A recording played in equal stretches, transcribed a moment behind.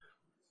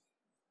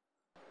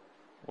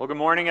Well, good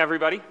morning,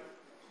 everybody.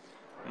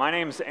 My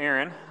name's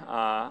Aaron.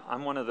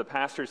 I'm one of the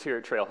pastors here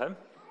at Trailhead,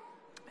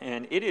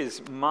 and it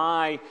is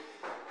my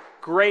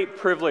great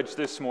privilege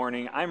this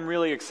morning. I'm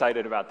really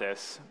excited about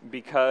this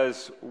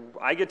because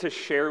I get to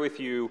share with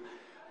you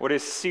what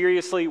is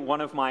seriously one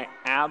of my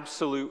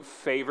absolute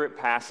favorite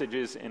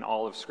passages in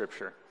all of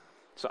Scripture.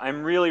 So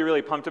I'm really,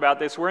 really pumped about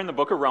this. We're in the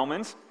book of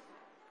Romans,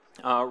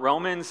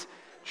 Romans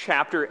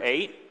chapter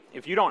 8.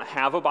 If you don't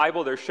have a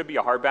Bible, there should be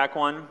a hardback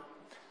one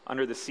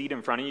under the seat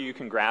in front of you. You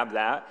can grab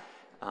that.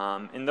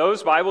 And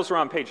those Bibles are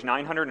on page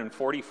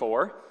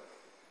 944.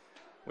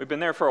 We've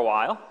been there for a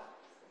while.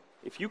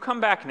 If you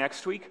come back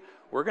next week,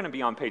 we're going to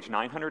be on page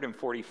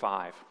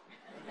 945.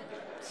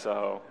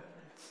 So,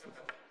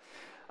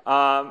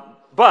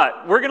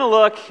 but we're going to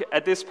look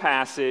at this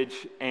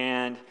passage,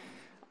 and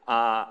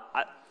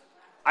I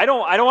don't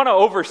want to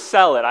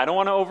oversell it. I don't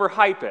want to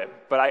overhype it,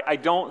 but I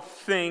don't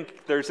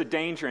think there's a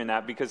danger in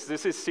that because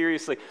this is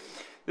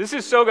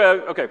so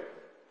good. Okay.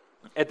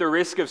 At the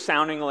risk of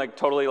sounding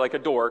totally like a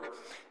dork,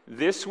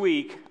 this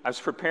week I was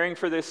preparing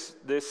for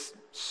this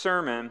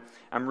sermon.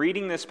 I'm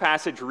reading this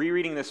passage,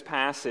 rereading this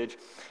passage.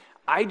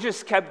 I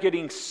just kept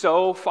getting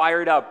so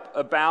fired up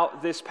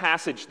about this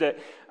passage that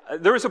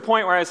there was a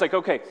point where I was like,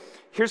 okay,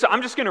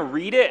 I'm just going to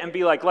read it and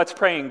be like, let's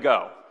pray and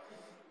go.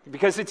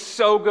 Because it's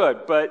so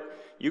good, but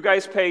you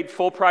guys paid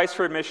full price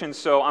for admission,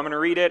 so I'm going to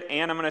read it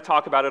and I'm going to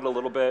talk about it a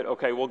little bit.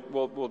 Okay,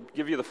 we'll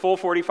give you the full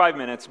 45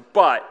 minutes,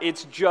 but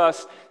it's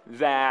just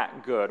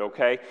that good,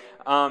 okay?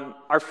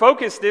 Our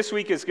focus this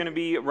week is going to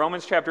be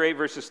Romans chapter 8,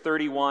 verses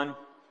 31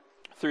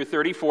 through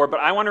 34, but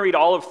I want to read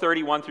all of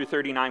 31 through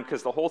 39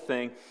 because the whole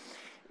thing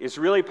is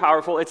really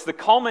powerful. It's the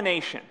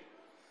culmination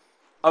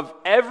of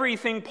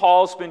everything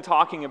Paul's been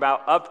talking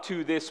about up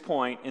to this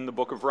point in the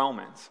book of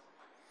Romans.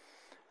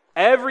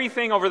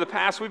 Everything over the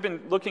past, we've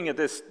been looking at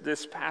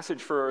this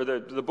passage for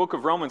the book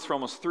of Romans for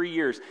almost 3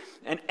 years,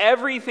 and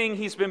everything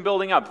he's been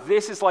building up,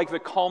 this is like the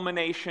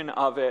culmination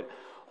of it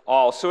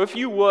all. So if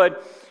you would,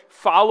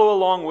 follow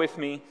along with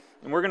me,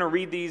 and we're going to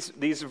read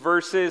these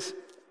verses,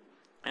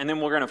 and then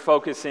we're going to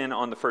focus in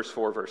on the first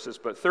 4 verses.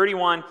 But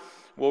 31,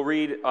 we'll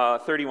read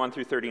 31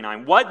 through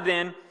 39. What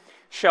then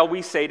shall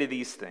we say to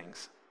these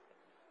things?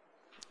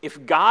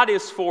 If God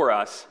is for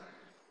us,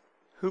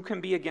 who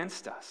can be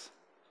against us?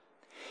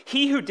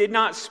 He who did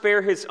not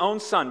spare his own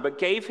son, but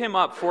gave him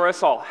up for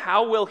us all,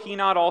 how will he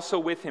not also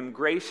with him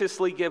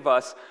graciously give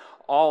us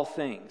all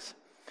things?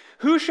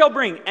 Who shall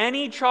bring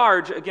any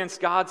charge against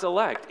God's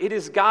elect? It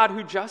is God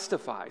who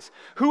justifies.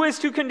 Who is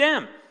to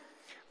condemn?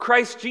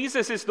 Christ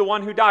Jesus is the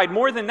one who died.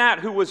 More than that,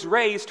 who was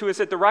raised, who is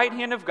at the right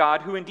hand of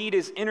God, who indeed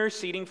is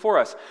interceding for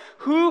us.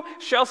 Who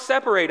shall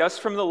separate us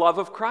from the love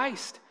of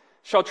Christ?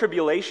 Shall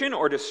tribulation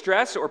or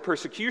distress or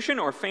persecution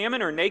or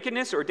famine or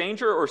nakedness or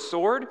danger or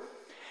sword?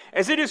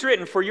 As it is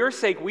written, for your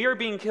sake we are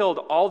being killed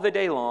all the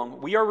day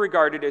long. We are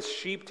regarded as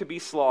sheep to be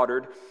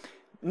slaughtered.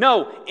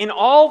 No, in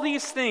all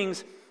these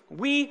things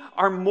we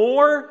are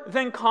more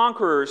than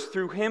conquerors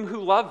through him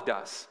who loved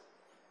us.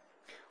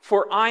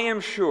 For I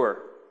am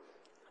sure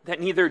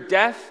that neither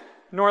death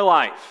nor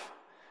life,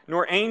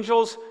 nor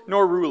angels,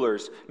 nor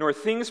rulers, nor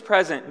things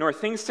present, nor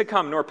things to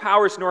come, nor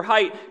powers, nor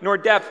height, nor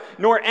depth,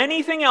 nor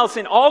anything else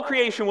in all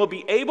creation will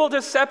be able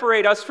to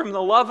separate us from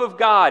the love of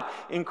God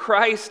in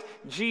Christ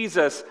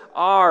Jesus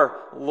our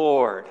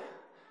Lord.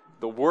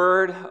 The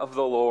word of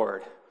the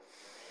Lord.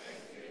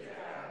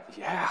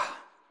 Yeah.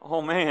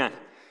 Oh man.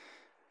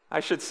 I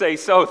should say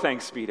so,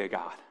 thanks be to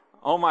God.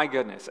 Oh my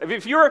goodness.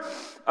 If you're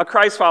a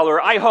Christ follower,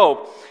 I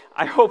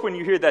hope when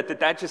you hear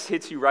that just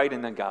hits you right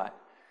in the gut.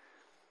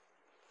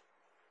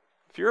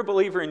 If you're a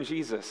believer in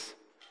Jesus,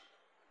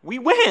 we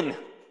win.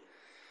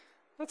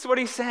 That's what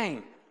he's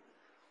saying.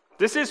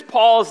 This is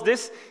Paul's,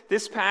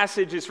 this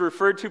passage is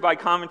referred to by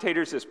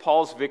commentators as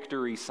Paul's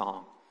victory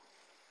song.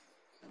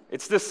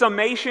 It's the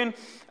summation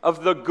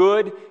of the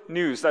good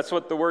news. That's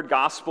what the word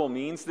gospel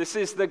means. This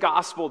is the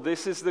gospel.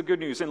 This is the good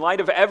news. In light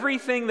of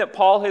everything that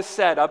Paul has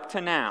said up to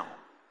now.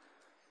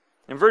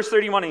 In verse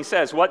 31, he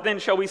says, what then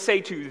shall we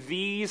say to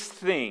these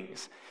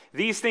things?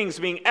 These things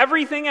being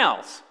everything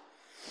else.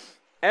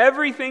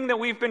 Everything that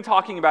we've been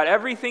talking about,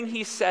 everything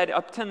he said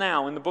up to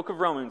now in the book of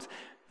Romans,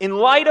 in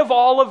light of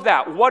all of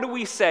that, what do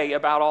we say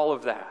about all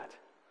of that?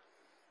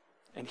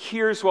 And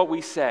here's what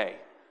we say.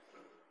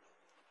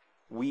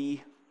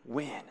 We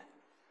win.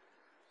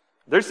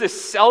 There's this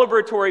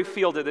celebratory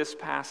feel to this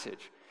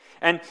passage.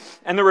 And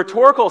the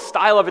rhetorical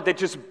style of it that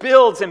just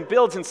builds and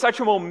builds in such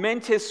a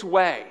momentous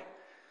way.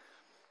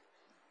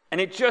 And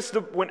it just,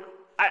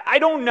 I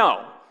don't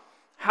know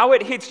how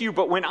it hits you,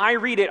 but when I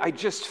read it, I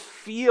just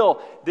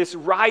feel this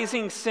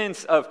rising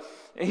sense of,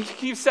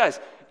 he says,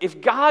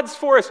 if God's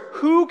for us,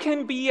 who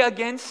can be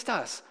against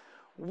us?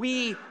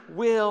 We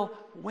will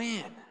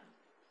win.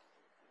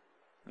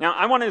 Now,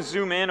 I want to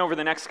zoom in over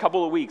the next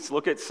couple of weeks,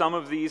 look at some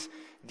of these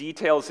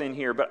details in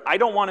here, but I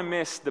don't want to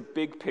miss the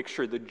big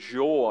picture, the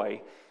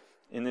joy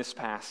in this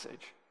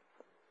passage.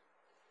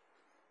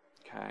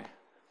 Okay.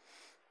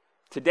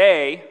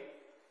 Today,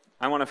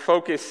 I want to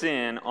focus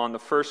in on the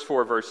first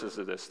 4 verses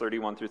of this,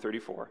 31 through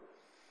 34.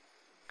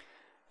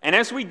 And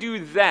as we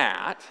do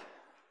that,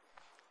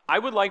 I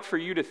would like for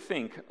you to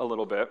think a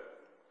little bit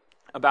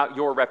about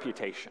your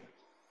reputation.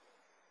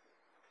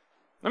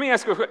 Let me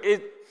ask you,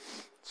 it's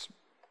a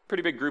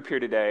pretty big group here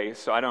today,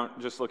 so I don't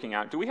just looking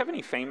out. Do we have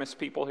any famous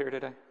people here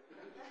today?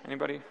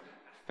 Anybody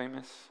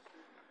famous?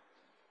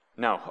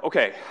 No.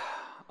 Okay.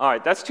 All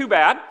right, that's too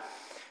bad.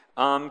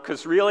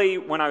 Because really,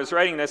 when I was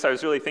writing this, I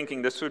was really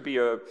thinking this would be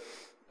a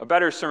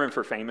better sermon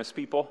for famous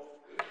people.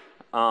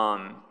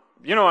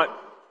 You know what?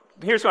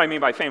 Here's what I mean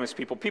by famous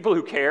people. People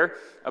who care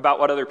about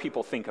what other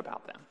people think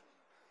about them.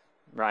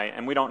 Right?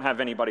 And we don't have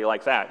anybody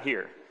like that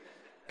here.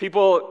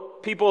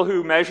 People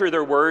who measure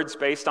their words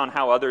based on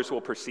how others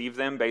will perceive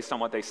them, based on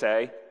what they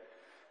say.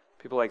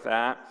 People like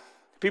that.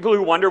 People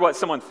who wonder what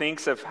someone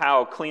thinks of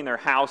how clean their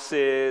house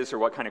is or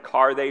what kind of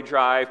car they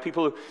drive.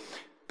 People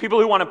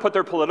who want to put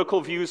their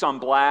political views on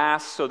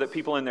blast so that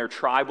people in their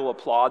tribe will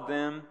applaud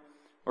them.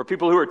 Or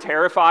people who are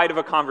terrified of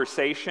a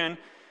conversation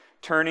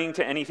turning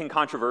to anything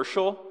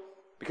controversial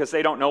because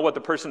they don't know what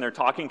the person they're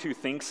talking to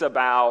thinks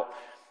about,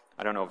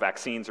 I don't know,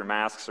 vaccines or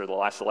masks or the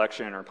last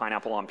election or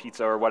pineapple on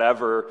pizza or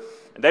whatever.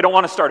 And they don't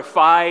want to start a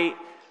fight.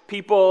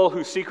 People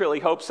who secretly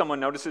hope someone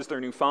notices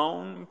their new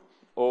phone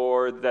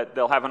or that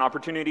they'll have an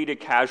opportunity to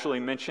casually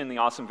mention the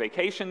awesome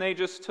vacation they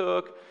just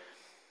took.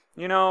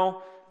 You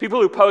know,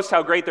 people who post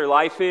how great their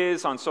life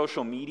is on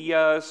social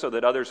media so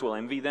that others will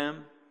envy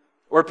them.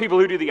 Or people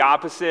who do the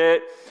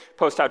opposite,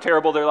 post how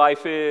terrible their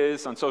life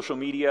is on social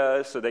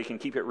media so they can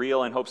keep it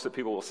real in hopes that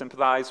people will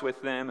sympathize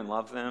with them and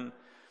love them.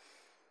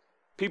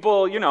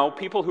 People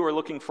who are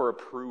looking for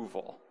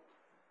approval.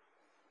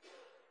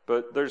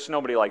 But there's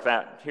nobody like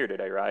that here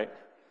today, right?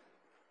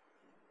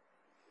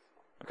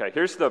 Okay,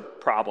 here's the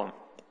problem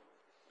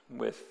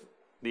with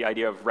the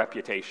idea of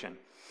reputation.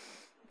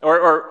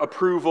 Or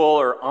approval,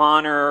 or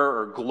honor,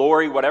 or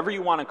glory, whatever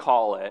you want to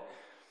call it.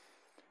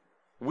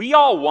 We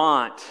all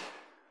want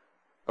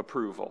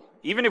approval.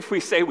 Even if we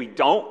say we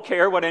don't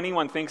care what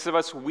anyone thinks of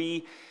us,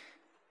 we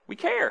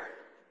care.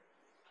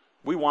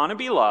 We want to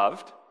be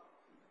loved.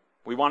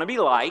 We want to be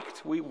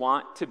liked. We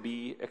want to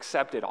be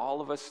accepted.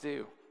 All of us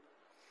do.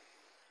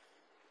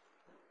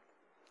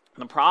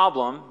 And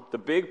the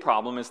big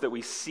problem, is that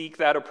we seek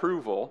that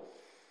approval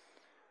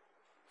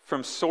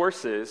from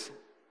sources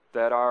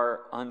that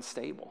are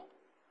unstable.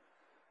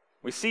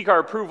 We seek our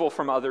approval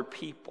from other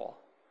people.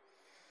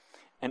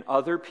 And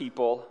other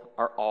people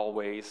are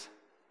always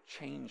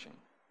changing.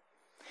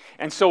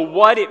 And so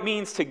what it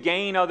means to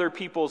gain other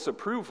people's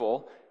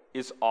approval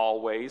is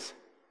always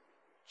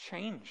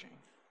changing.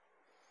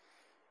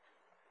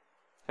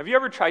 Have you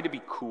ever tried to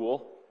be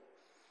cool?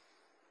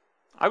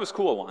 I was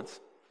cool once.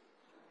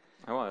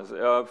 I was.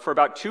 For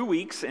about 2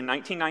 weeks in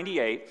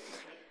 1998,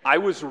 I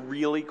was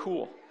really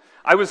cool.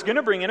 I was going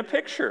to bring in a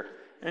picture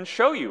and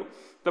show you.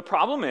 The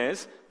problem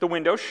is the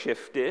window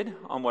shifted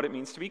on what it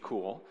means to be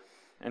cool.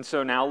 And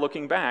so now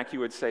looking back, you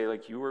would say,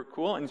 like, you were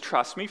cool. And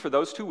trust me, for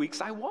those 2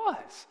 weeks, I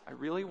was. I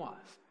really was.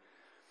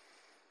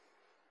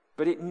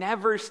 But it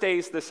never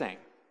stays the same.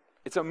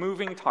 It's a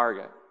moving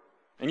target.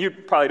 And you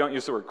probably don't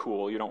use the word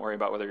cool. You don't worry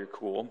about whether you're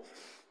cool.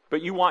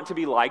 But you want to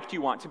be liked.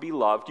 You want to be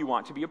loved. You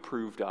want to be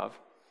approved of.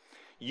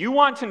 You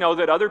want to know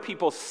that other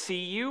people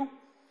see you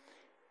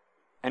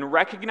and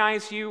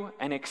recognize you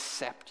and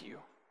accept you.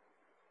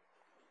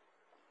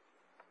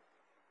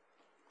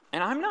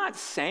 And I'm not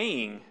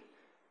saying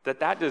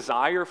that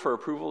desire for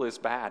approval is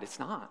bad. It's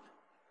not.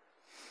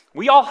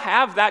 We all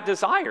have that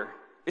desire.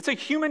 It's a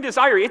human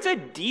desire. It's a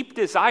deep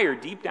desire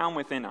deep down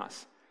within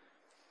us.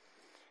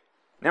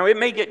 Now, it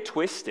may get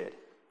twisted.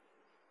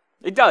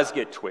 It does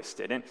get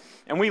twisted.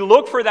 And we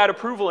look for that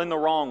approval in the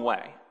wrong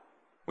way.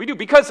 We do,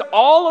 because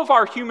all of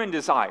our human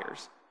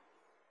desires,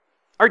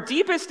 our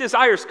deepest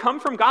desires come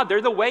from God.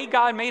 They're the way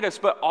God made us,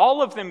 but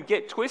all of them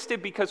get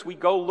twisted because we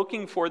go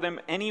looking for them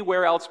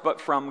anywhere else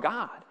but from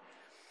God.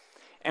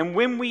 And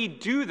when we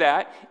do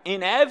that,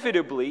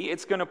 inevitably,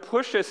 it's going to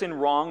push us in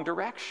wrong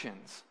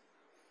directions.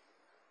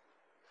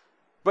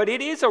 But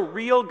it is a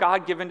real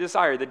God-given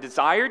desire. The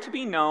desire to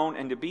be known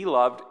and to be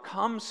loved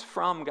comes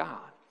from God.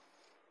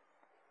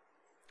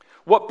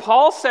 What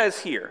Paul says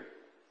here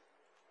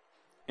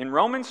in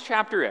Romans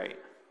chapter 8,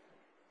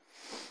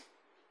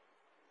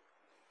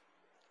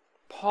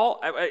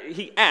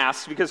 he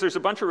asks, because there's a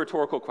bunch of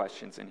rhetorical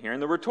questions in here,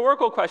 and the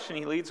rhetorical question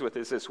he leads with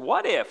is this: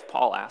 what if,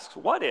 Paul asks,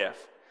 what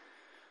if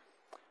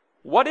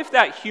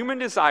that human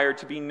desire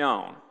to be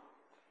known,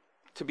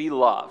 to be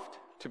loved,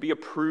 to be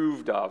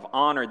approved of,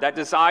 honored, that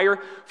desire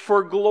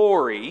for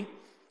glory,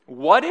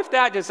 what if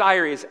that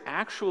desire is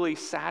actually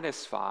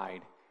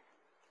satisfied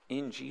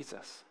in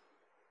Jesus?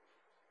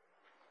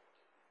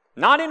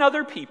 Not in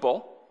other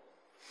people,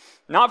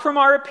 not from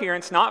our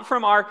appearance, not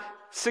from our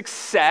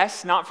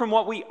success, not from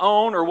what we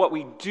own or what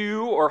we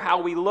do or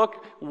how we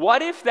look.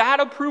 What if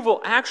that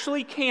approval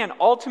actually can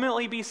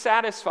ultimately be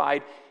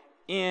satisfied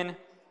in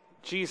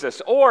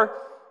Jesus? Or,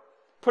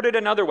 put it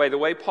another way, the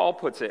way Paul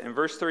puts it in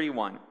verse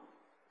 31,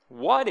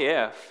 what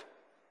if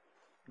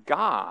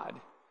God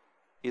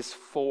is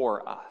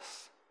for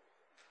us?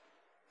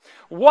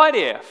 What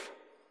if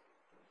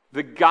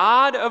The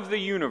God of the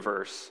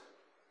universe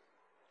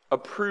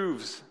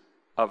approves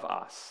of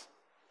us.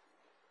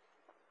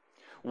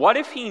 What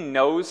if he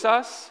knows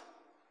us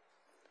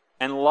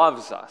and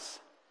loves us?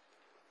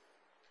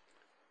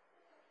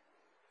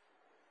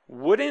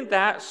 Wouldn't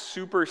that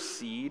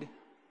supersede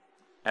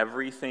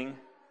everything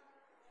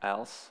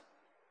else?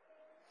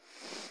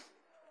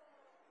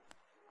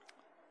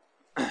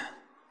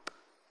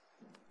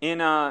 In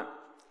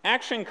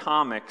Action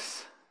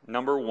Comics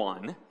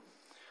 #1, it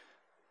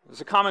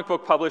was a comic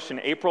book published in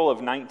April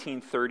of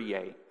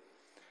 1938.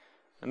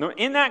 And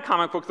in that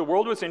comic book, the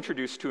world was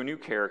introduced to a new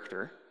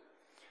character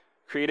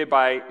created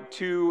by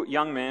two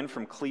young men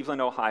from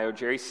Cleveland, Ohio,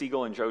 Jerry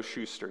Siegel and Joe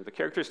Shuster. The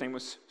character's name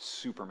was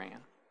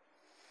Superman.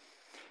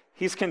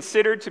 He's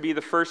considered to be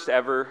the first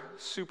ever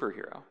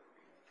superhero.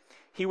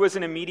 He was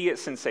an immediate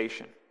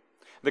sensation.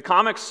 The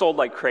comics sold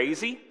like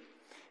crazy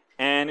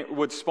and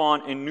would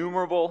spawn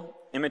innumerable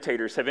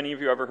imitators. Have any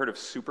of you ever heard of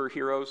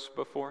superheroes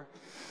before?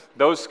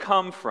 Those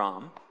come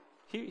from,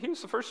 he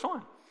was the first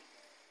one.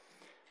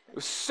 It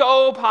was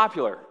so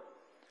popular.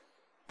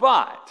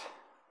 But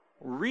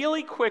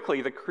really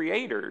quickly, the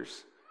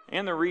creators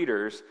and the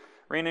readers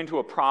ran into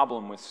a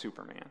problem with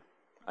Superman,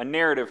 a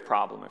narrative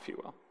problem, if you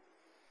will.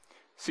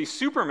 See,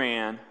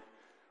 Superman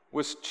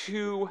was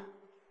too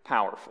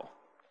powerful.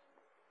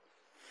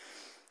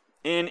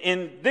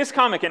 In this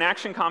comic, in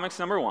Action Comics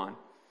 #1,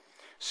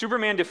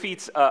 Superman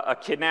defeats a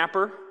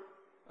kidnapper,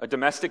 a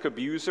domestic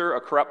abuser,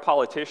 a corrupt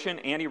politician,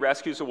 and he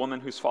rescues a woman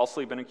who's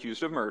falsely been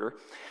accused of murder.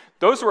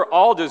 Those were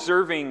all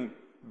deserving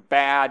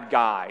bad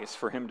guys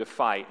for him to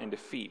fight and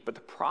defeat. But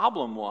the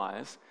problem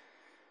was,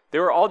 they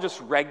were all just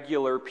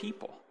regular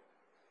people.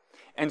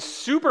 And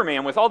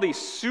Superman, with all these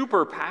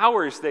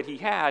superpowers that he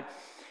had,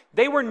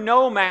 they were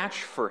no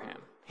match for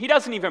him. He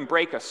doesn't even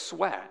break a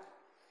sweat.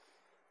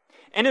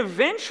 And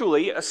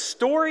eventually, a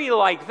story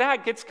like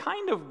that gets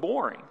kind of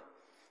boring.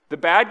 The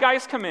bad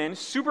guys come in,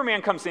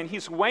 Superman comes in,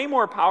 he's way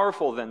more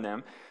powerful than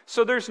them,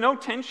 so there's no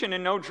tension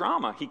and no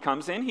drama. He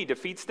comes in, he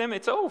defeats them,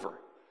 it's over.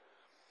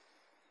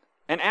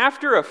 And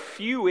after a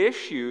few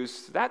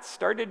issues, that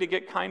started to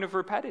get kind of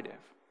repetitive.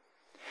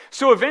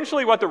 So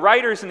eventually what the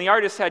writers and the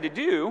artists had to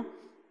do,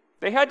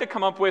 they had to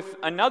come up with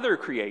another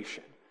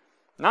creation.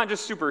 Not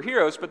just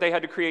superheroes, but they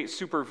had to create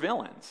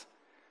supervillains.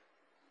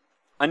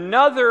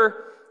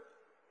 Another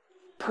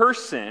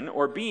person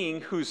or being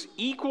who's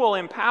equal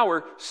in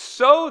power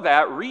so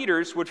that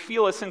readers would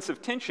feel a sense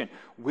of tension.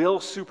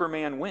 Will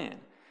Superman win?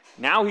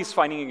 Now he's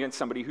fighting against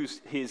somebody who's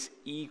his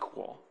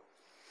equal.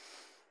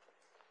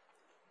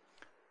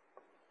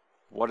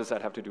 What does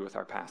that have to do with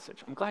our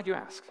passage? I'm glad you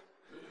asked.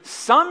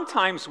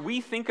 Sometimes we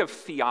think of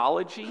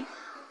theology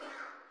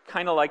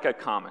kind of like a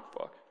comic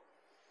book.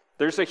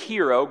 There's a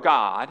hero,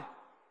 God,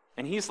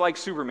 and he's like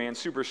Superman,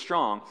 super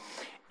strong.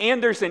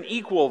 And there's an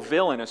equal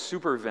villain, a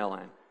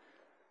supervillain.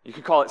 You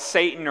could call it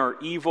Satan or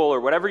evil or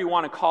whatever you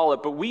want to call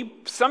it, but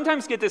we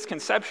sometimes get this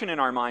conception in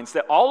our minds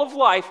that all of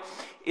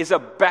life is a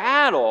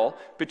battle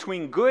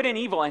between good and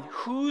evil, and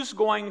who's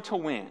going to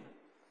win?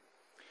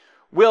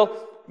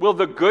 Will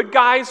the good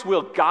guys,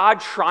 will God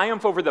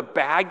triumph over the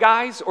bad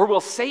guys, or will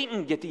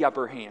Satan get the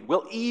upper hand?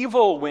 Will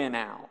evil win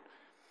out?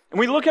 And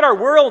we look at our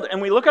world,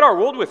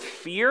 with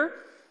fear,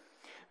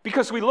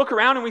 because we look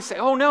around and we say,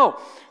 oh no,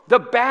 the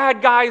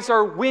bad guys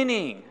are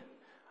winning.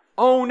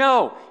 Oh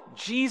no,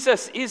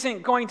 Jesus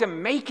isn't going to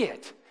make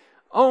it.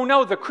 Oh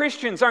no, the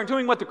Christians aren't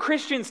doing what the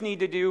Christians need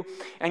to do,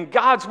 and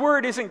God's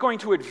word isn't going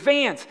to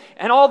advance,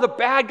 and all the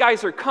bad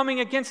guys are coming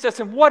against us,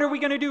 and what are we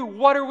going to do?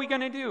 What are we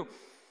going to do?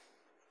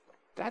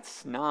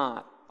 That's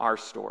not our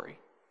story.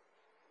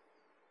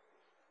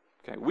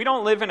 Okay, we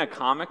don't live in a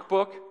comic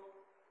book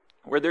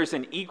where there's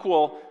an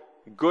equal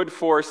good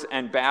force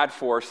and bad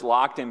force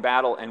locked in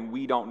battle, and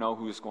we don't know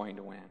who's going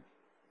to win.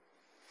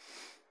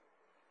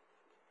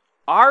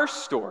 Our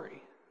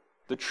story,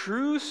 the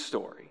true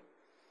story,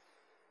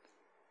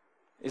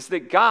 is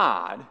that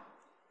God,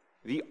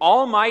 the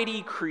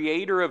almighty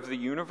creator of the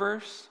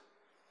universe,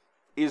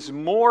 is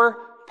more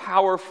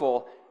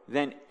powerful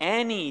than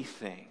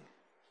anything,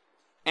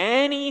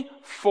 any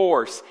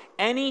force,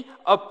 any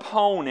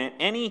opponent,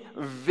 any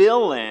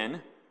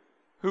villain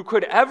who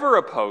could ever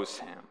oppose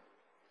him.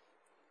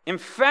 In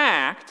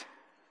fact,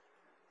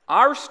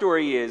 our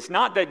story is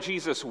not that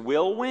Jesus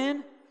will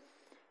win.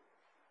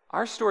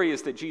 Our story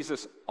is that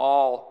Jesus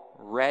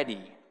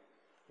already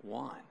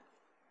won.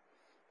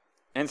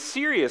 And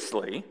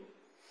seriously,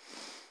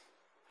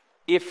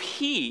 if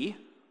he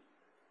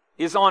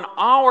is on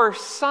our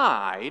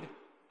side,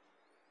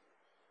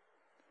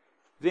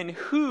 then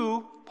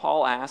who,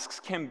 Paul asks,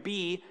 can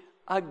be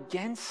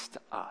against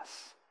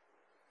us?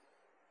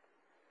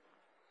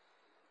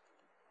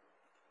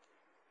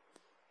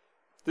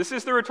 This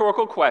is the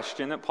rhetorical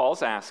question that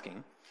Paul's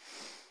asking.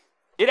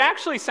 It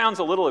actually sounds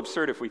a little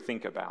absurd if we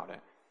think about it.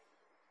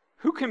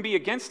 Who can be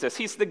against us?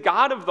 He's the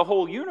God of the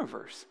whole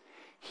universe.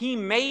 He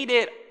made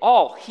it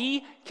all.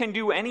 He can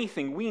do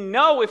anything. We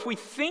know if we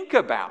think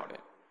about it.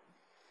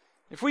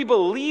 If we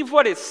believe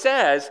what it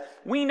says,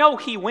 we know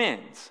he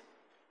wins.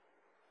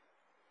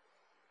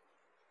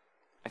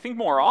 I think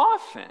more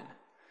often,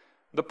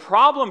 the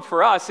problem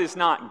for us is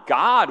not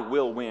God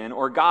will win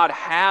or God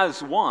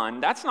has won.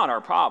 That's not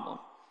our problem.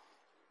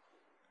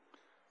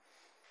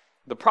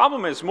 The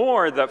problem is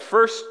more the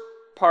first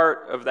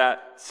part of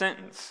that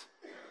sentence.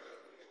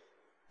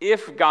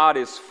 If God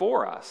is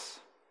for us,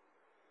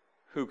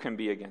 who can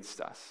be against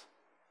us?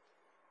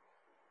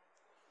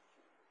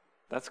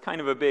 That's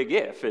kind of a big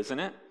if, isn't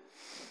it?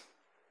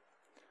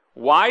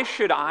 Why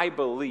should I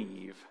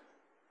believe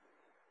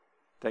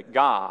that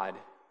God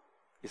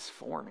is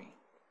for me?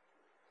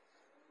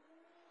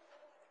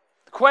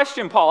 The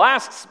question Paul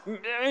asks,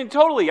 and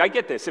totally, I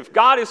get this. If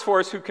God is for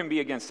us, who can be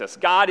against us?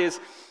 God is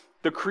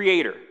the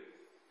creator.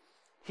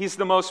 He's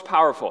the most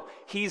powerful.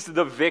 He's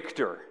the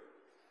victor.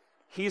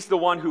 He's the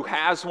one who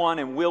has won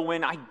and will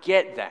win. I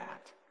get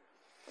that.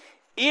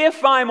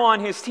 If I'm on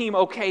his team,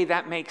 okay,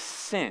 that makes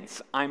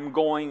sense. I'm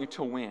going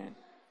to win.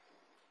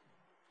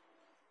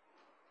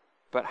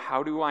 But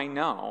how do I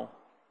know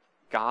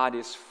God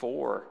is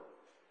for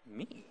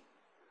me?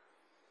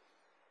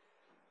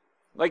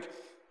 Like,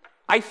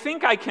 I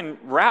think I can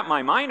wrap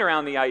my mind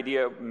around the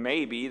idea,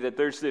 maybe, that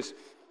there's this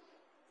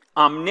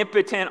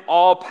omnipotent,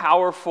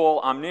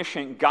 all-powerful,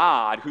 omniscient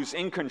God who's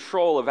in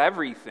control of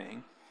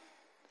everything.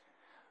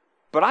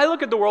 But I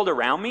look at the world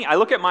around me, I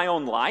look at my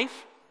own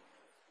life,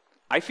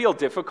 I feel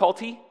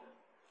difficulty,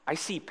 I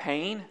see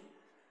pain,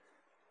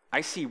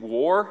 I see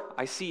war,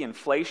 I see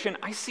inflation,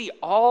 I see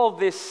all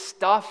this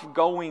stuff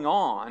going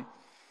on.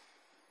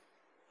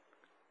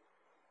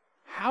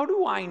 How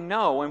do I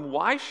know, and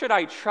why should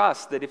I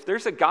trust that if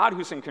there's a God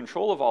who's in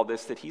control of all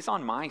this, that he's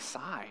on my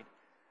side?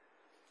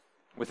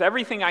 With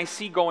everything I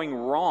see going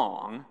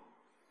wrong,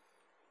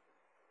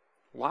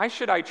 why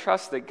should I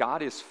trust that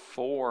God is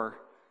for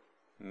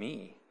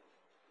me?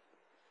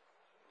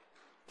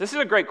 This is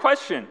a great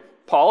question,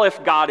 Paul.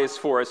 If God is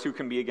for us, who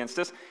can be against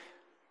us?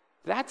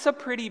 That's a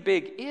pretty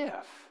big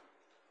if.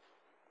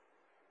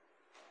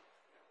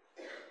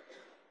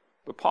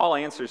 But Paul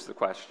answers the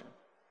question.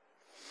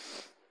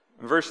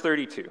 In verse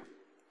 32,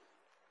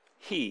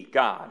 he,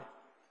 God,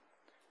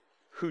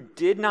 who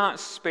did not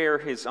spare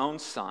his own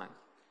son,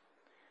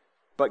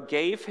 but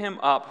gave him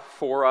up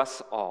for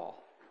us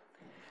all,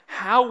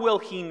 how will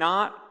he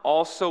not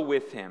also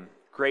with him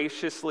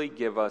graciously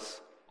give us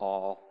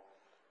all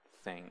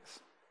things?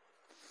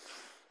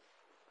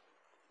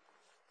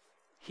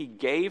 He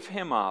gave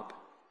him up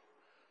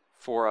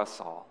for us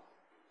all.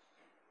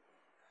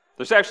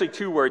 There's actually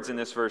two words in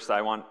this verse that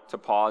I want to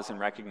pause and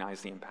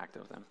recognize the impact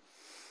of them.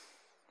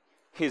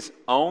 His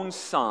own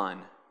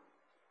son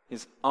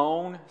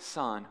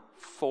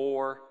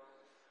for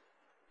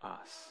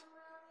us.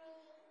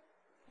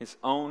 His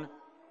own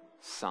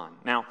son.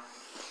 Now,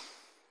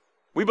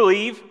 we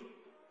believe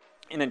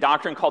in a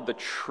doctrine called the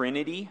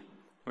Trinity,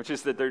 which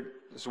is that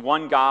there's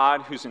one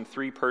God who's in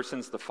three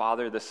persons, the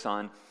Father, the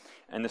Son,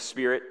 and the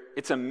Spirit.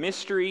 It's a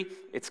mystery.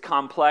 It's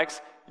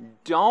complex.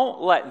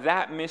 Don't let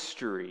that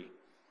mystery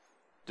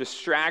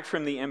distract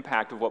from the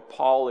impact of what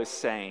Paul is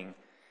saying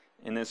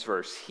in this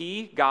verse.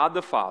 He, God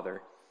the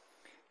Father,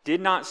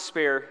 did not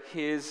spare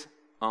his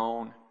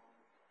own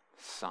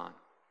son.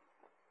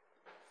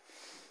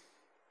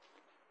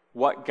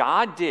 What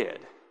God did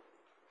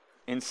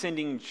in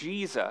sending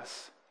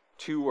Jesus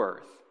to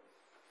earth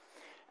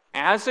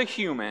as a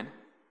human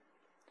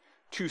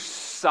to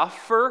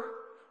suffer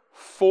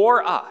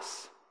for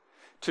us,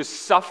 to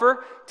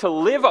suffer, to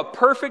live a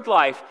perfect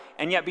life,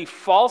 and yet be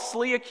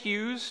falsely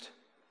accused,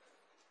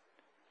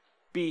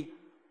 be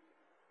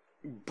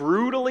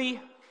brutally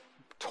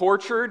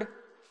tortured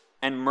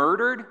and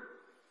murdered,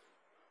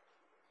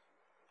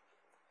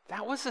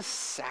 that was a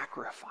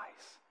sacrifice.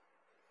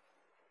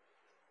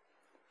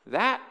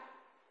 That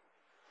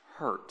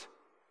hurt.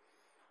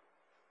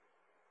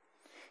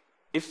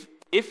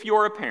 If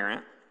you're a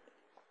parent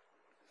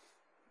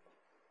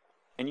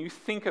and you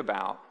think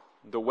about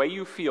the way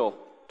you feel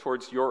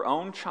towards your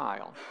own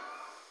child,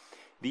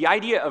 the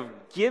idea of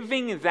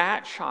giving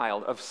that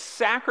child, of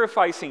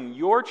sacrificing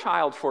your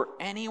child for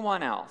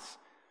anyone else,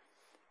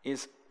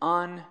 is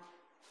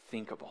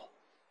unthinkable.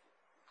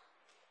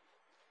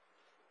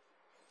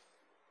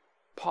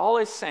 Paul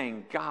is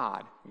saying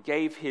God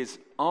gave his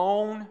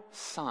own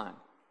son.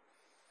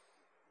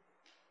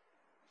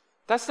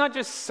 That's not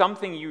just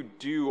something you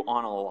do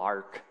on a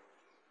lark.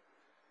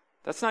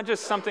 That's not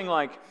just something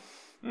like,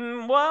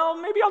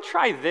 well, maybe I'll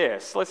try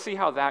this. Let's see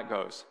how that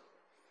goes.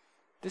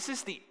 This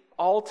is the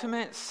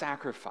ultimate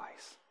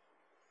sacrifice.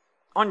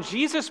 On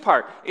Jesus'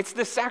 part, it's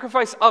the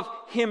sacrifice of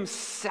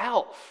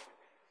himself.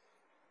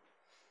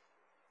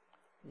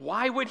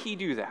 Why would he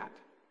do that?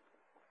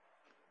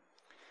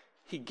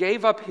 He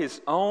gave up his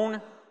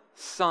own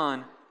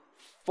son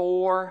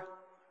for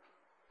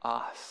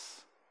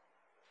us.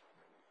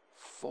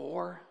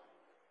 For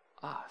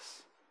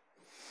us.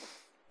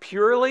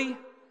 Purely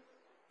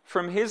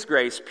from his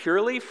grace,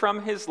 purely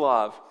from his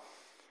love,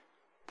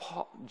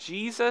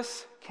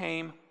 Jesus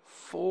came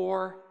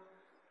for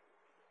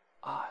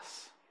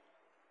us.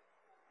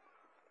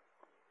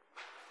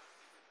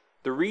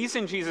 The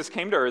reason Jesus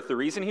came to earth, the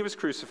reason he was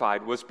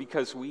crucified, was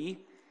because we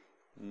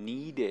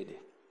needed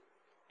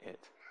it.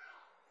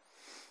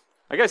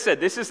 Like I said,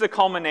 this is the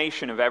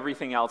culmination of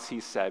everything else he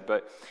said,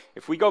 but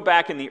if we go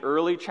back in the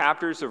early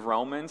chapters of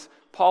Romans,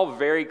 Paul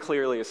very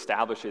clearly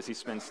establishes, he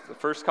spends the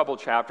first couple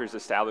chapters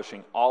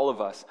establishing all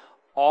of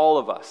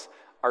us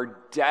are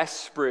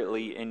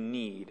desperately in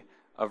need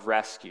of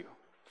rescue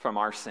from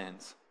our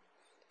sins,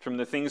 from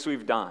the things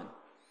we've done,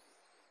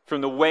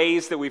 from the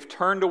ways that we've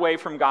turned away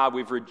from God,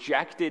 we've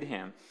rejected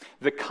him,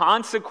 the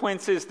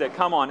consequences that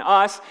come on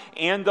us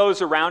and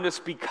those around us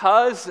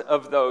because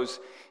of those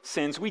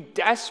sins. We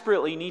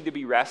desperately need to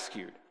be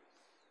rescued.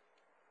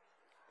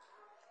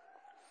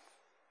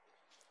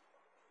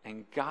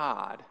 And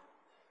God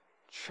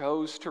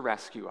chose to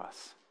rescue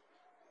us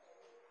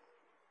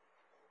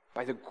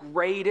by the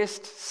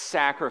greatest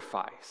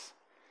sacrifice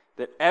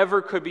that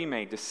ever could be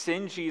made, to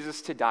send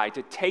Jesus to die,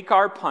 to take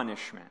our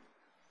punishment,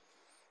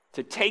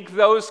 to take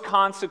those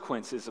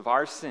consequences of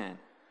our sin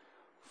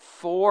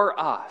for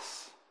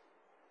us.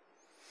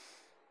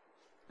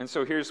 And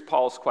so here's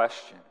Paul's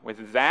question.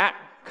 With that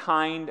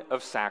kind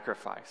of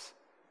sacrifice,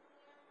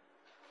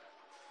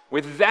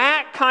 with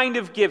that kind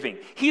of giving,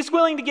 he's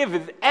willing to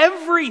give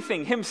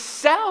everything,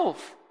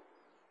 himself,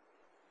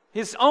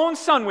 his own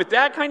son, with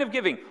that kind of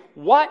giving.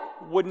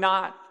 What would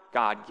not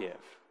God give?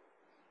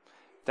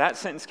 That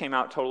sentence came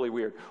out totally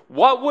weird.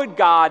 What would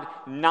God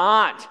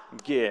not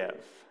give?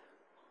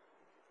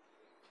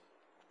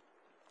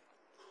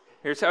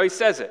 Here's how he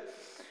says it.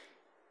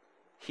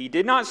 He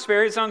did not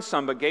spare his own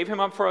son, but gave him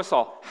up for us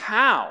all.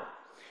 How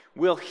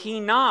will he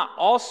not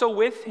also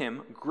with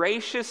him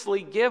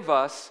graciously give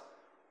us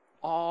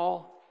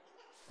all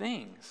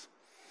things?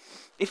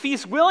 If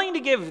he's willing to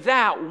give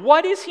that,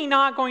 what is he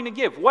not going to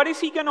give? What is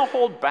he going to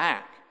hold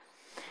back?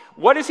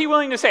 What is he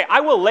willing to say?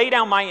 I will lay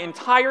down my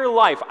entire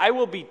life. I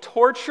will be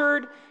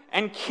tortured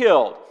and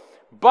killed.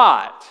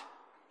 But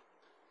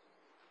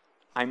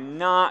I'm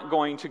not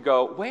going to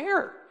go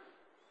where?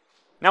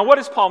 Now, what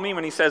does Paul mean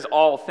when he says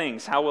all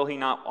things? How will he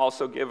not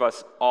also give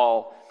us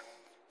all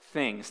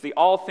things? The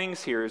all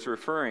things here is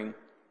referring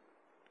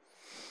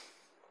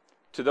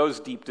to those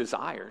deep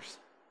desires.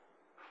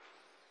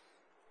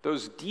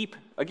 Those deep,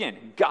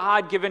 again,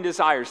 God-given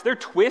desires. They're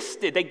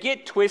twisted. They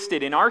get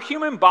twisted. In our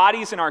human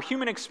bodies, in our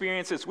human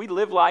experiences, we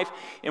live life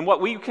in what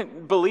we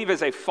can believe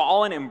is a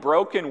fallen and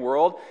broken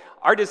world.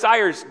 Our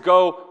desires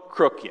go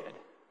crooked.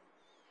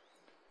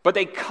 But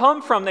they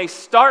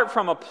start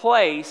from a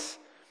place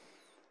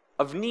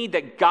of need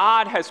that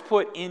God has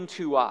put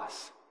into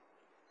us.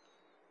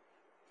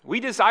 We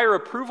desire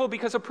approval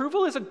because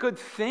approval is a good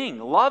thing.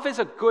 Love is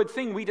a good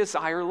thing. We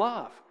desire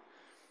love.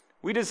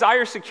 We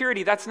desire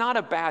security. That's not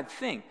a bad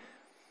thing.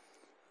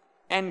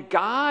 And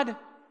God,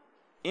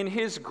 in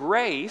his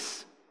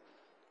grace,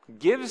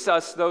 gives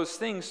us those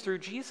things through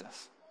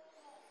Jesus.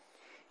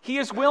 He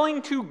is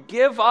willing to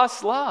give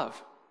us love.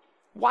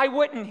 Why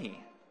wouldn't he?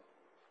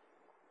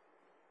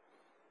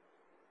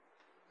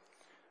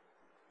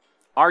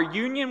 Our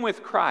union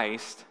with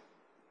Christ,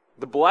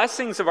 the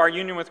blessings of our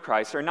union with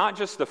Christ, are not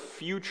just the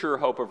future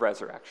hope of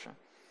resurrection.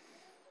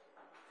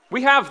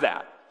 We have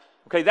that.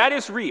 Okay, that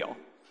is real.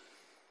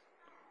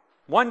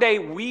 One day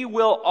we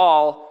will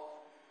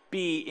all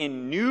be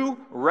in new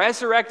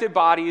resurrected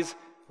bodies,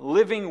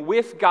 living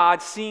with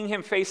God, seeing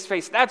him face to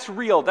face. That's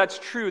real, that's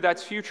true,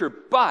 that's future.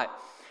 But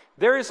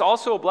there is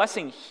also a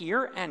blessing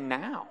here and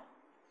now.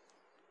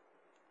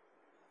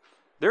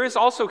 There is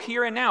also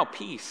here and now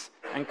peace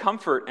and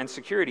comfort and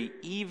security,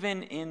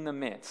 even in the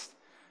midst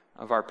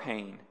of our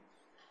pain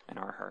and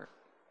our hurt.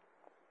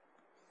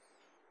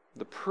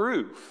 The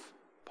proof,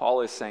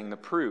 Paul is saying, the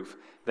proof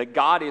that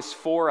God is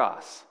for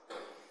us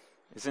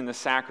is in the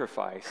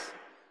sacrifice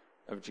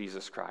of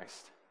Jesus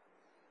Christ.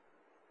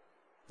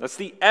 That's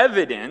the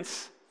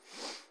evidence.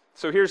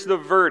 So here's the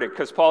verdict,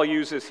 because Paul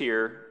uses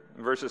here,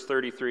 in verses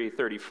 33,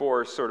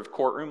 34, sort of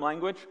courtroom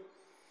language.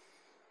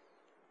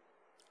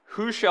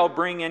 Who shall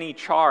bring any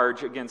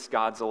charge against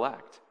God's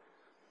elect?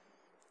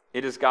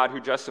 It is God who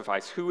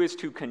justifies. Who is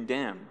to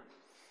condemn?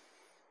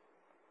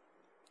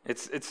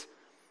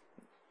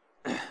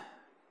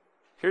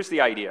 Here's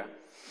the idea.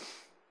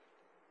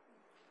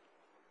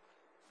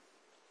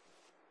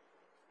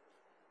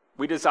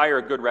 We desire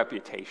a good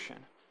reputation.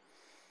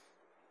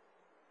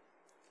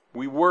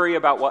 We worry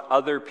about what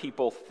other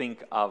people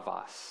think of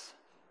us.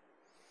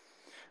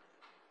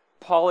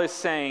 Paul is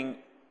saying,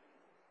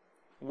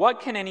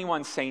 what can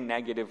anyone say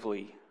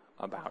negatively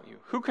about you?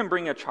 Who can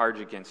bring a charge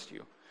against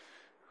you?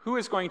 Who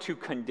is going to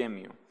condemn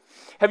you?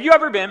 Have you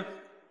ever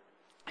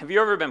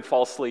been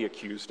falsely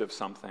accused of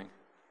something?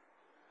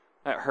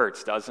 That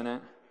hurts, doesn't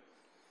it?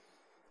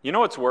 You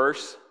know what's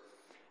worse?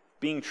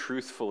 Being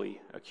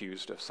truthfully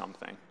accused of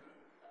something.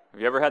 Have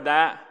you ever had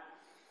that?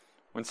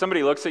 When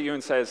somebody looks at you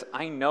and says,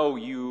 I know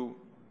you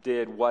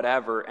did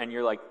whatever, and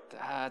you're like,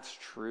 that's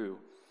true.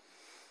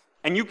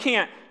 And you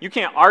can't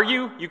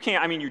argue, you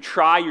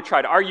try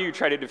to argue, you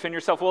try to defend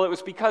yourself. Well, it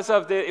was because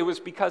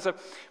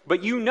of,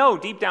 but you know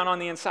deep down on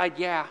the inside,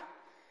 yeah,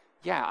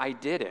 I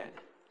did it.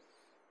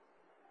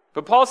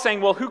 But Paul's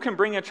saying, well, who can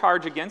bring a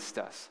charge against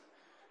us?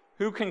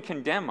 Who can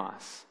condemn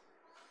us?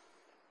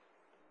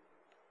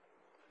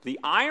 The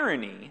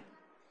irony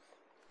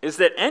is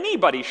that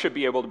anybody should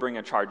be able to bring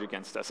a charge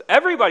against us.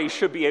 Everybody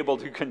should be able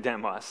to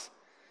condemn us.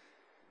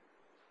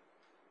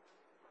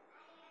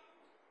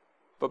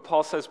 But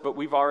Paul says, but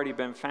we've already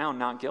been found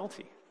not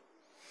guilty.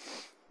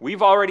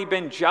 We've already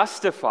been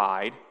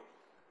justified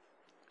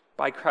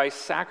by Christ's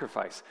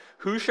sacrifice.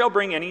 Who shall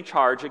bring any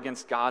charge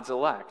against God's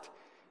elect?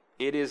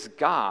 It is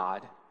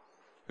God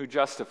who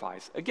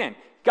justifies. Again,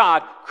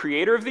 God,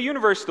 creator of the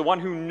universe, the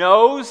one who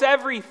knows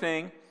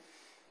everything,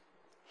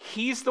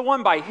 he's the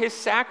one by his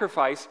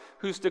sacrifice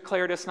who's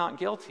declared us not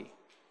guilty.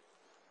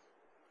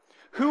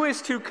 Who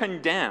is to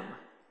condemn?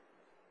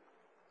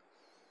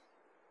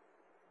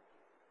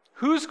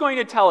 Who's going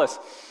to tell us,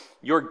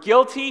 you're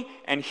guilty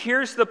and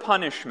here's the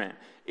punishment?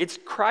 It's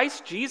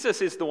Christ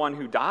Jesus is the one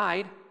who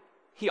died.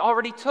 He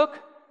already took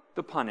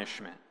the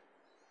punishment.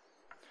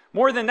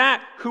 More than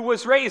that, who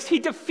was raised? He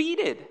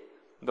defeated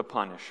the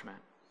punishment.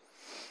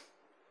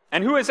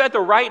 And who is at the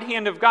right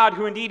hand of God,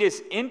 who indeed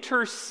is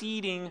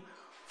interceding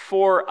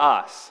for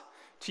us.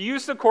 To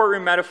use the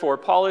courtroom metaphor,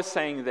 Paul is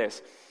saying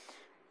this.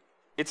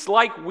 It's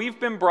like we've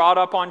been brought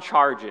up on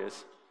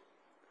charges.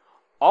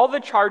 All the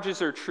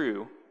charges are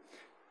true,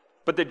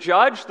 but the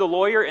judge, the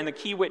lawyer, and the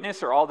key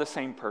witness are all the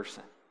same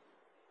person.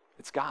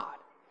 It's God.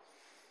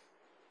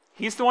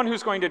 He's the one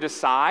who's going to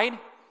decide.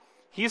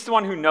 He's the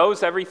one who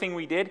knows everything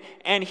we did.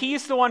 And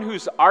he's the one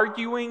who's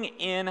arguing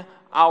in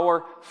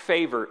our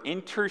favor,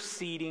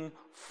 interceding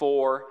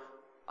for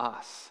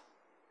us.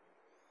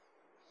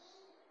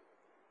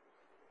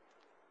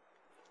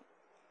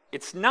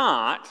 It's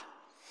not,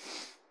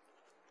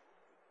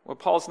 what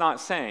Paul's not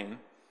saying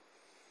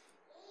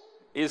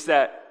is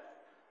that,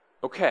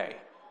 okay,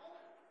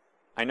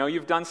 I know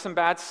you've done some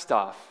bad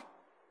stuff,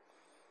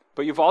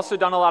 but you've also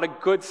done a lot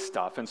of good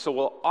stuff, and so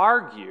we'll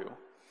argue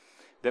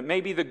that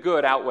maybe the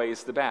good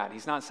outweighs the bad.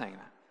 He's not saying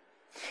that.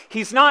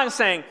 He's not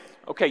saying,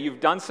 okay, you've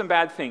done some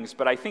bad things,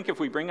 but I think if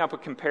we bring up a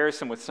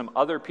comparison with some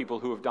other people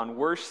who have done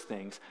worse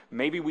things,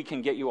 maybe we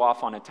can get you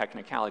off on a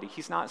technicality.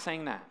 He's not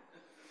saying that.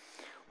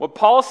 What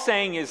Paul's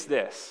saying is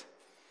this: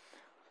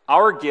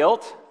 our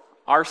guilt,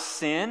 our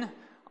sin,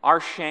 our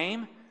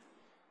shame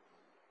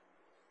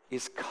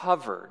is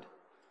covered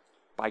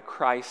by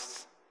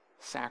Christ's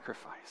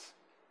sacrifice.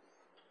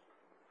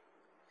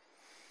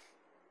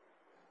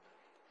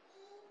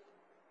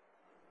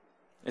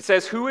 It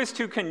says, who is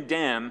to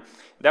condemn?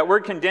 That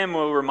word condemn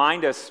will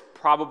remind us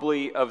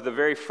probably of the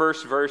very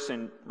first verse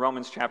in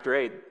Romans chapter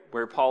 8,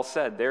 where Paul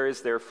said, there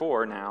is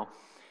therefore now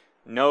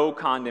no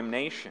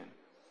condemnation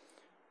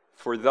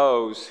for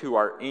those who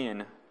are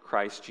in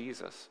Christ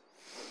Jesus.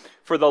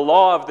 For the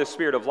law of the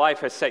Spirit of life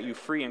has set you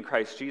free in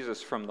Christ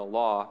Jesus from the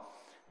law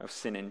of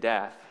sin and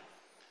death.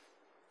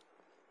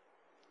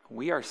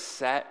 We are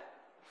set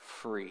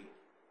free,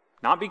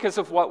 not because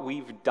of what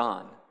we've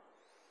done,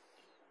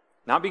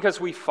 not because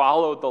we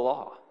followed the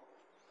law,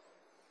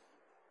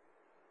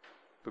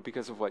 but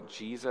because of what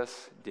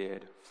Jesus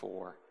did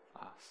for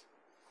us.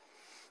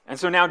 And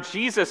so now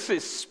Jesus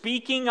is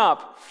speaking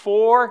up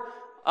for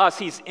us.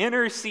 He's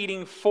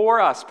interceding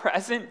for us,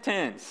 present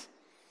tense.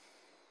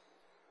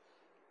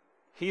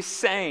 He's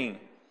saying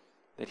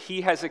that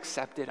he has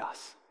accepted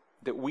us,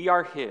 that we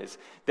are his,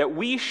 that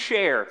we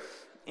share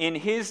in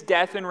his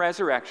death and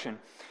resurrection,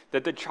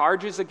 that the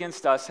charges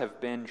against us have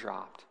been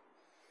dropped.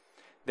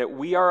 That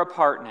we are a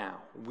part now.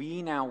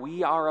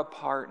 We are a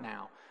part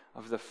now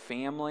of the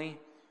family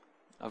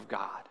of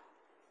God.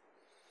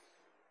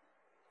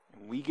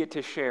 And we get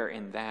to share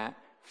in that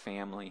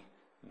family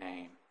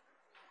name.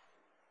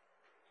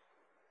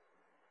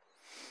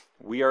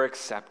 We are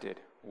accepted.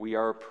 We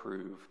are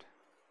approved.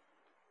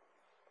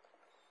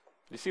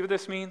 You see what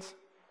this means?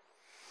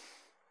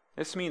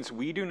 This means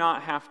we do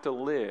not have to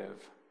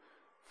live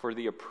for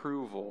the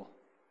approval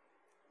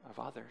of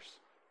others.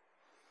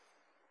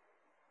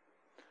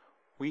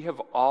 We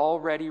have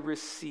already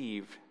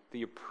received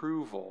the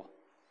approval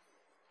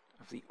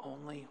of the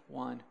only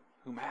one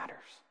who matters.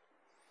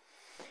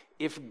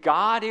 If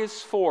God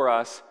is for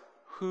us,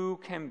 who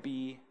can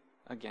be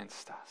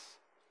against us?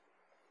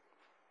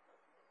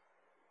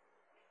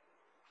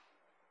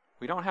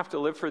 We don't have to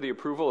live for the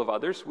approval of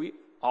others. We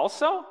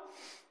also,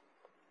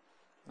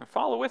 now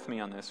follow with me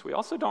on this, we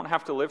also don't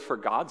have to live for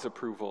God's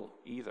approval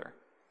either.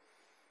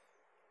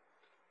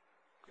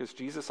 Because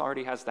Jesus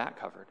already has that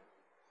covered.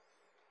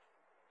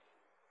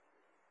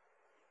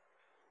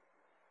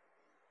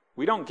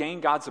 We don't gain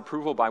God's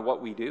approval by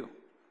what we do.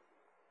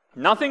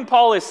 Nothing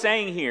Paul is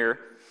saying here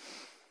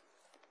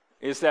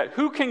is that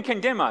who can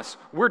condemn us?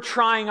 We're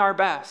trying our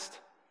best.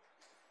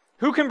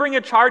 Who can bring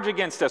a charge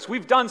against us?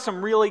 We've done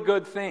some really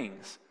good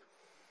things.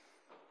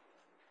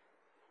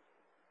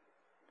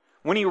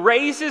 When he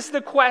raises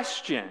the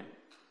question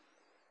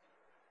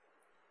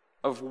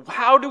of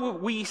how do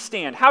we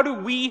stand, how do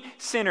we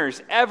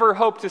sinners ever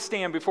hope to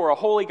stand before a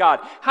holy God?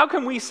 How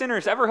can we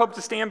sinners ever hope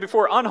to stand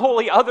before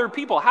unholy other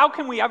people? How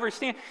can we ever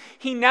stand?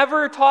 He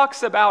never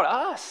talks about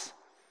us.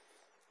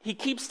 He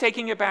keeps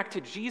taking it back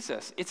to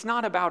Jesus. It's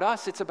not about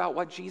us, it's about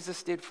what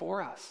Jesus did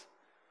for us.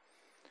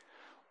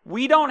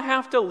 We don't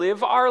have to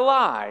live our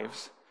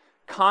lives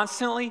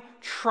constantly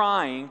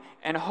trying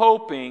and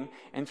hoping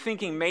and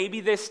thinking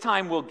maybe this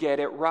time we'll get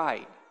it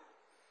right.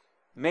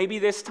 Maybe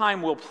this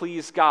time we'll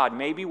please God.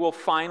 Maybe we'll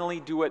finally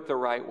do it the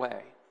right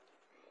way.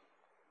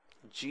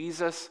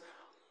 Jesus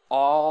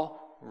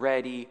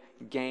already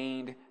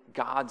gained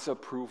God's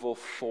approval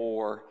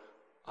for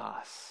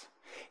us.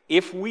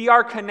 If we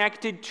are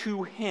connected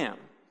to Him,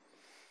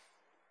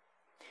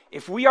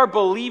 if we are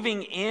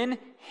believing in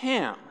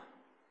Him,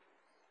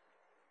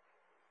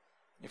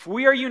 if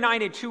we are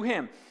united to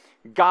Him,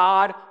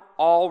 God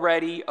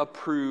already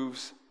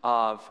approves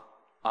of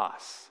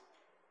us.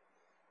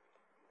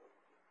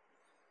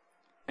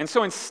 And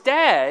so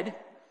instead,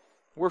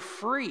 we're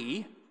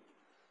free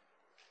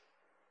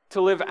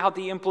to live out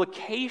the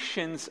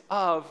implications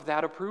of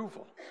that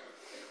approval.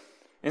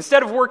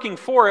 Instead of working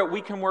for it,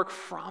 we can work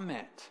from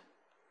it.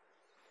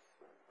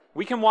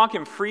 We can walk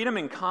in freedom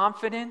and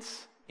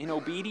confidence, in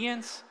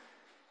obedience,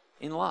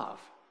 in love.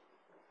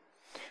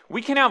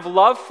 We can have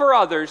love for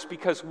others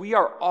because we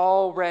are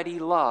already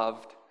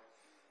loved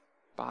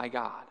by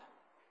God.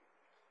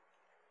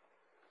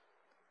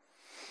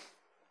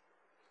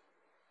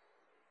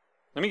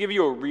 Let me give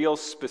you a real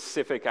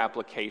specific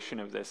application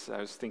of this. I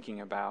was thinking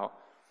about,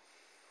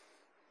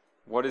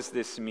 what does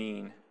this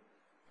mean?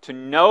 To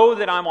know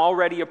that I'm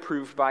already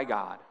approved by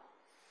God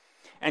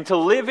and to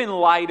live in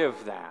light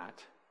of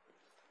that.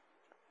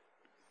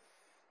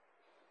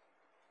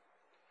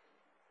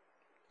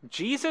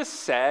 Jesus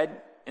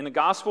said, in the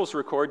Gospels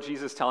record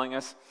Jesus telling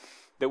us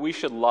that we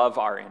should love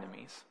our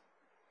enemies.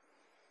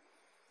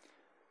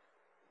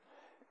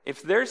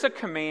 If there's a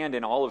command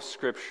in all of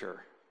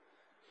Scripture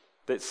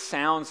that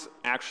sounds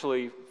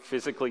actually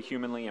physically,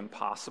 humanly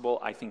impossible,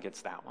 I think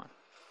it's that one.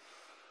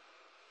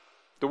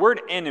 The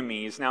word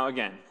enemies, now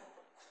again,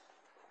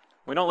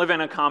 we don't live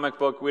in a comic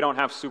book, we don't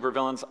have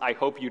supervillains. I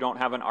hope you don't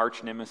have an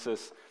arch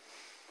nemesis.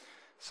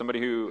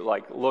 Somebody who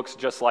looks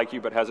just like you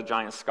but has a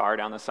giant scar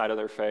down the side of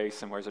their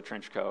face and wears a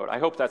trench coat. I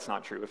hope that's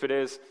not true. If it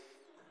is,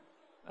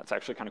 that's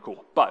actually kind of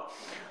cool. But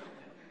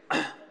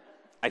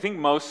I think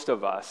most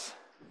of us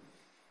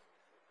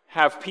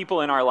have people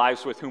in our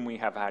lives with whom we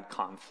have had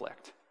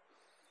conflict.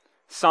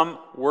 Some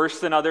worse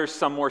than others,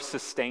 some more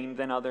sustained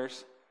than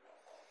others.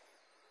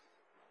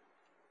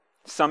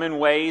 Some in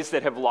ways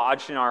that have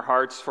lodged in our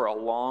hearts for a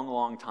long,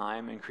 long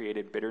time and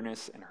created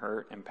bitterness and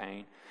hurt and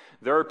pain.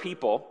 There are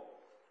people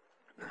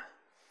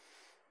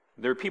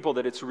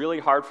that it's really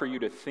hard for you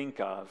to think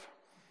of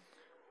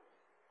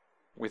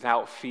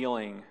without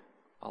feeling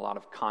a lot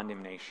of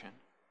condemnation,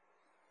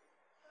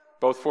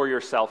 both for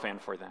yourself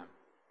and for them.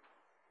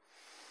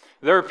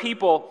 There are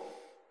people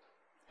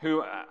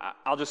who,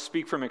 I'll just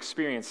speak from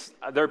experience,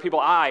 there are people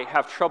I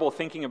have trouble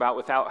thinking about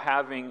without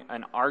having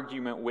an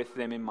argument with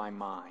them in my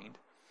mind.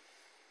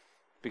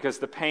 Because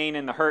the pain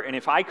and the hurt, and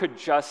if I could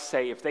just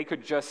say, if they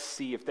could just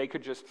see, if they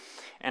could just,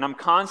 and I'm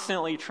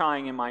constantly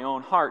trying in my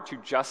own heart to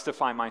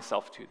justify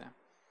myself to them.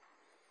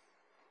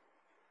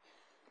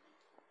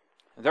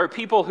 There are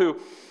people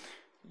who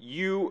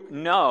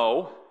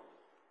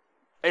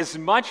as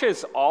much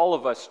as all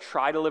of us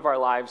try to live our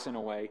lives in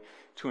a way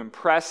to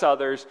impress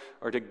others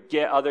or to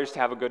get others to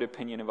have a good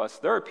opinion of us,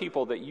 there are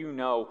people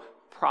that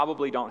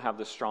probably don't have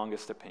the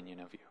strongest opinion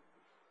of you.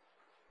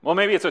 Well,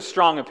 maybe it's a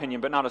strong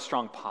opinion, but not a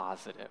strong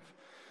positive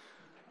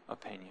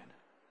opinion.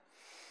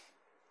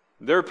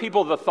 There are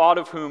people the thought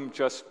of whom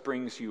just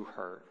brings you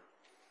hurt.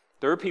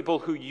 There are people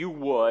who you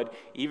would,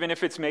 even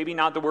if it's maybe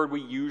not the word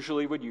we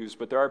usually would use,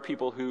 but there are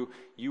people who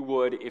you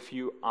would, if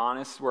you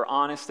were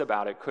honest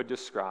about it, could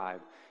describe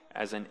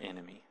as an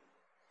enemy.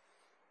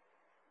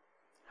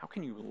 How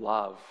can you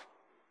love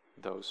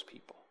those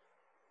people?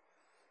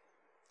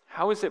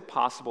 How is it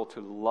possible to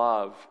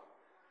love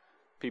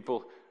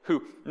people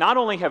who not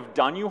only have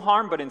done you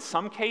harm, but in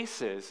some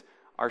cases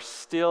are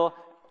still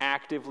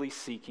actively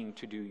seeking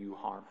to do you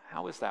harm?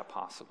 How is that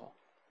possible?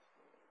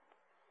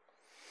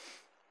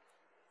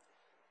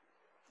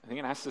 I think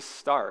it has to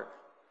start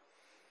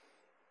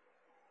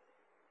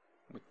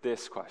with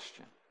this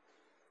question.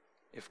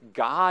 If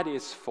God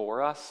is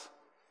for us,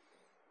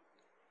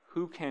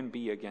 who can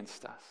be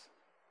against us?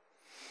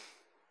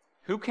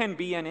 Who can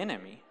be an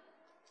enemy?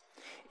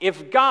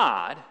 If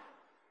God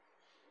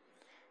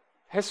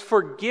has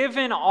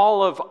forgiven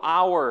all of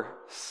our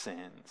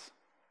sins,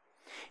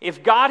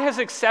 if God has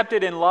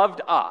accepted and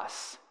loved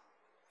us,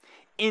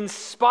 in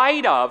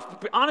spite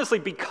of, honestly,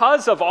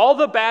 because of all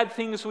the bad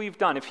things we've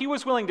done, if He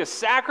was willing to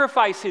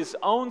sacrifice His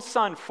own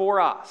Son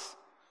for us,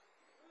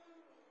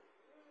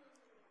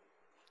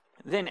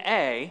 then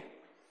A,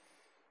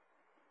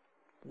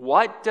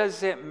 what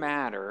does it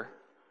matter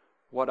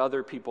what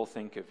other people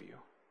think of you?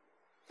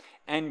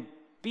 And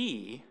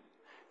B,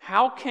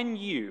 how can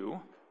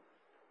you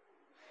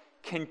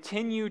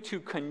continue to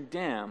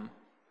condemn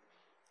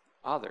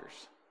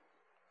others?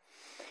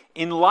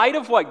 In light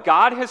of what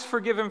God has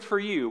forgiven for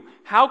you,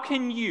 how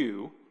can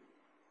you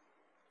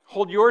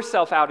hold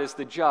yourself out as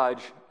the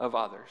judge of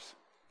others?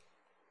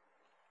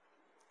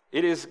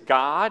 It is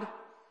God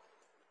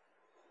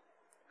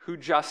who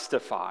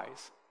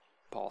justifies,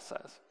 Paul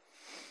says.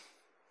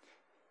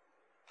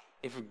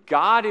 if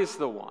God is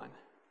the one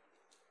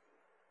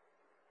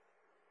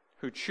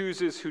who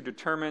chooses, who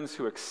determines,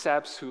 who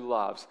accepts, who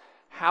loves,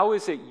 how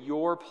is it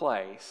your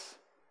place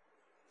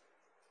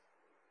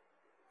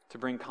to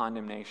bring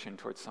condemnation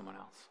towards someone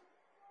else?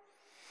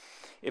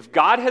 If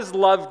God has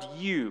loved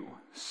you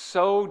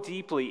so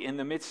deeply in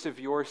the midst of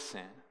your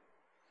sin,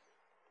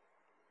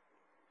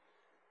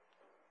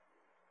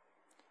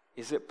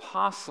 is it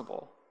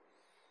possible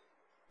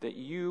that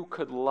you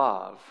could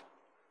love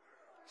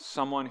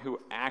someone who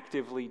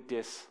actively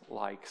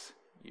dislikes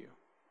you?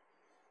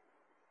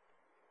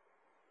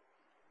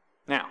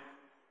 Now,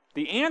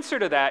 the answer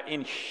to that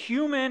in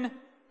human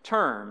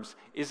terms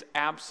is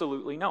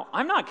absolutely no.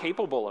 I'm not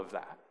capable of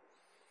that.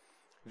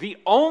 The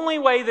only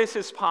way this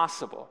is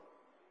possible,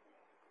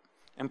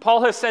 and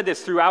Paul has said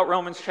this throughout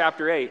Romans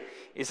chapter 8,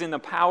 is in the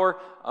power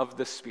of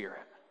the Spirit.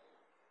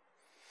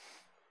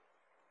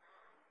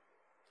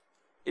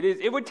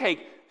 It would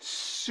take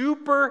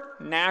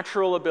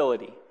supernatural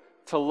ability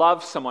to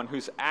love someone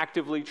who's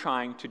actively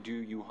trying to do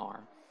you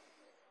harm.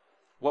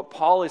 What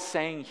Paul is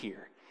saying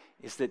here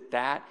is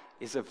that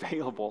is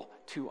available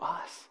to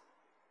us.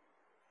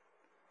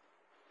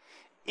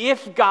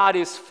 If God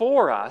is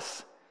for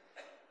us,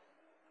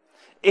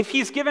 if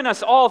he's given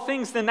us all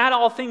things, then that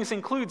all things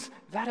includes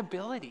that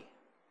ability.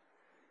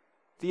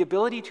 The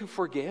ability to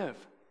forgive.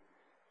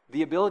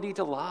 The ability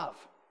to love.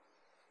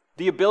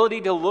 The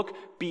ability to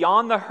look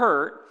beyond the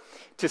hurt,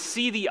 to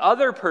see the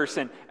other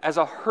person as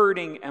a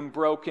hurting and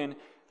broken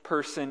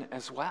person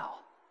as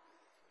well.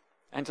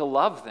 And to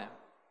love them.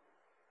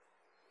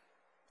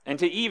 And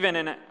to even,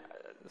 and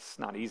it's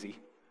not easy,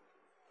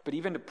 but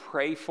even to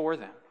pray for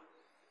them.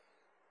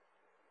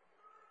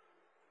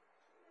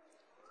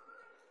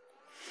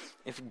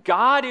 If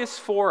God is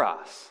for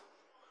us,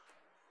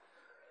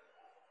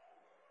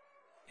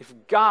 if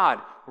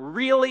God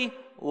really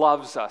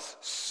loves us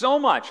so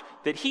much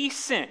that he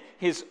sent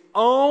his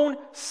own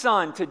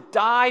son to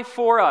die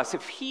for us,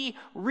 if he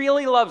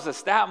really loves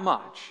us that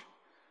much,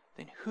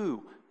 then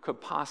who could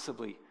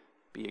possibly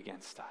be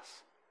against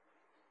us?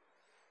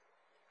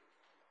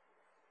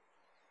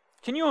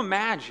 Can you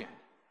imagine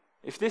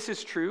if this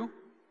is true?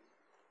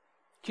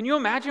 Can you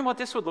imagine what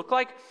this would look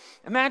like?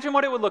 Imagine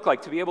what it would look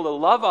like to be able to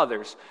love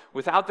others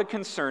without the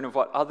concern of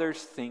what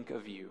others think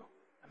of you.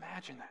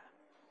 Imagine that.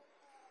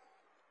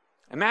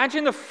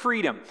 Imagine the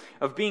freedom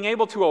of being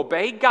able to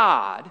obey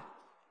God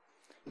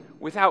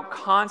without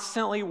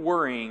constantly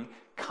worrying,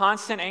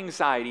 constant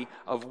anxiety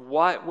of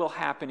what will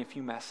happen if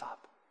you mess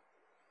up.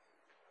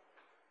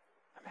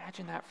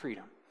 Imagine that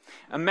freedom.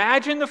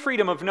 Imagine the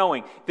freedom of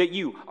knowing that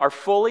you are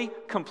fully,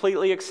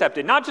 completely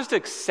accepted. Not just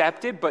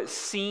accepted, but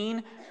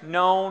seen,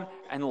 known,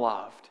 and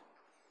loved.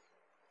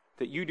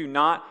 That you do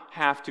not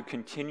have to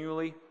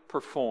continually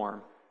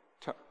perform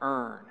to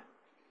earn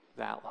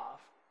that love.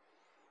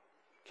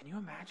 Can you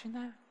imagine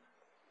that?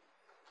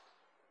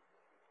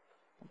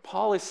 What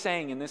Paul is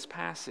saying in this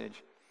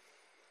passage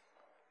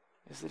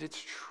is that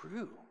it's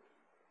true.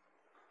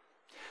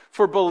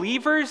 For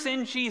believers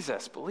in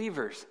Jesus,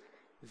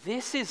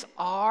 this is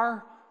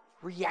our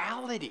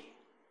reality.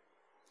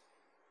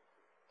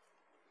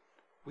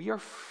 We are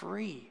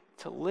free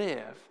to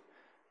live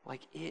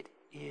like it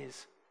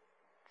is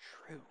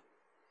true.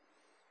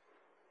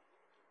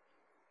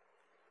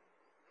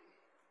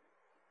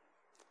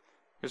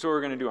 Here's what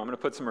we're going to do. I'm going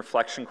to put some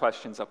reflection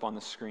questions up on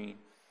the screen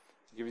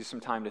to give you some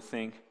time to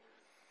think,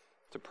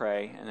 to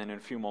pray, and then in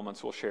a few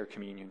moments we'll share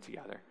communion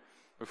together.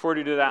 Before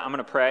we do that, I'm going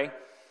to pray,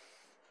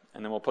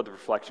 and then we'll put the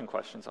reflection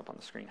questions up on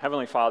the screen.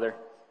 Heavenly Father,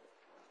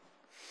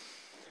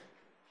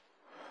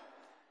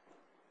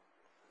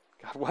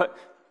 God,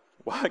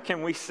 what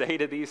can we say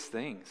to these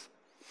things?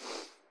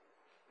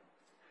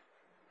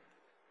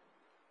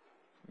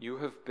 You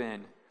have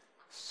been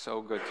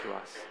so good to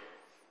us.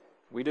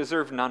 We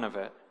deserve none of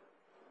it.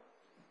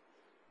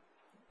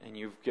 And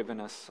you've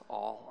given us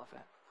all of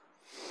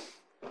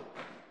it.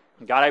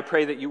 God, I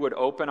pray that you would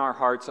open our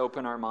hearts,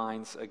 open our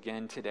minds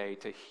again today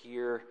to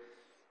hear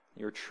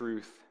your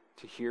truth,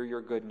 to hear your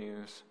good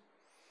news,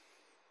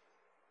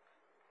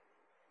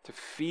 to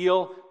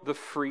feel the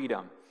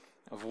freedom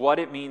of what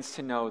it means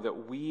to know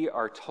that we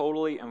are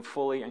totally and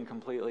fully and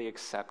completely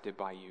accepted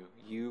by you.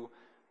 You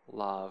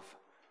love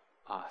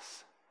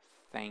us.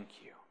 Thank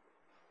you.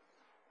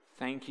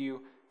 Thank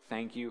you,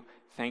 thank you,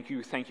 thank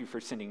you, thank you for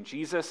sending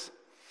Jesus.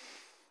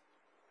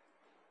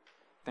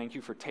 Thank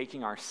you for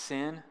taking our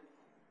sin.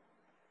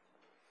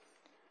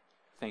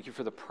 Thank you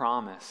for the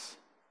promise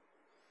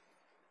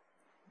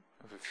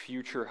of a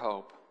future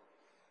hope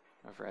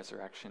of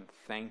resurrection.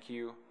 Thank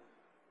you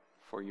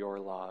for your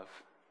love.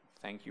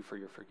 Thank you for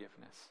your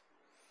forgiveness.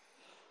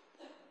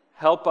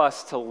 Help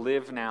us to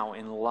live now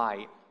in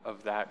light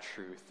of that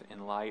truth,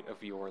 in light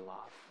of your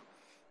love.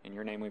 In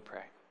your name we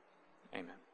pray. Amen.